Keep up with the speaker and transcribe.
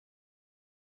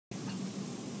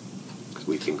Because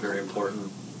we think very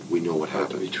important. We know what To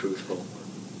happened. be truthful.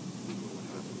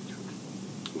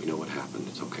 We know what happened.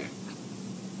 It's okay.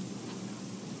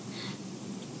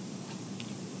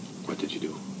 What did you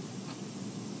do?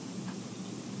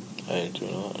 I didn't do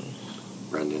nothing.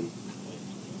 Brendan?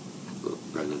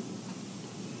 Brendan?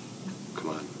 Come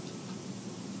on.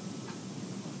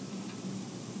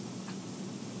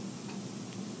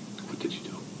 What did you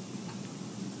do?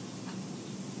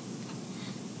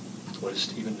 What does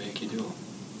Stephen make you do?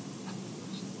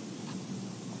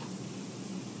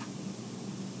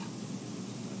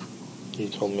 He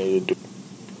told me to do.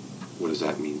 What does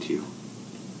that mean to you?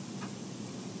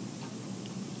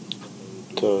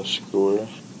 To screw her.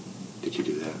 Did you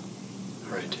do that?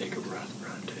 All right, take a breath,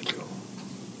 Brad. Take it.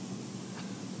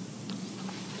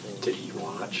 Did he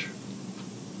watch?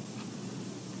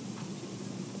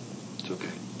 It's okay.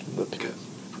 That's Okay.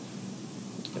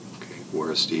 Okay.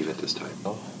 Where is Steve at this time?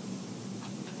 Oh.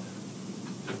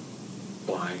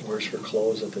 Why? Where's her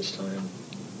clothes at this time?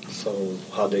 So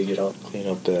how'd they get out? Clean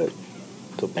up the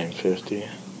 950.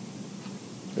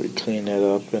 We clean that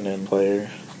up and then fire.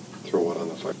 Throw what on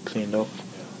the fire? Cleaned up.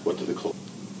 What did the clothes?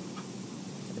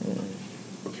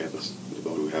 Okay, let's.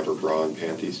 Do we have her bra and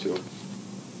panties too?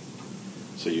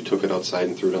 So you took it outside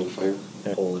and threw it on the fire?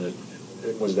 Yeah. Pulling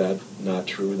it. Was that not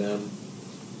true then?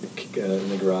 In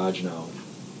the garage now.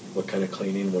 What kind of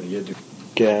cleaning? What do you do?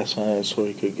 Gas on it so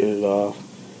he could get it off.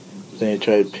 Then he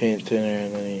tried painting her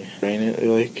and then he ran it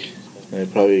and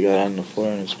it probably got on the floor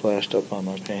and it splashed up on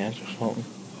my pants or something.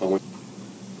 How much?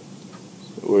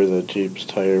 Where the Jeep's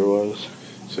tire was.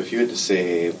 So if you had to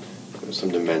say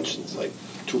some dimensions, like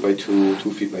 2 by 2,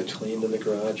 2 feet by 2. Cleaned in the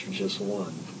garage or just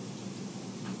one?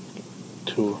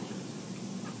 2.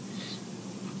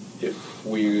 If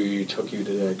we took you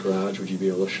to that garage, would you be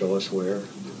able to show us where?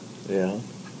 Yeah.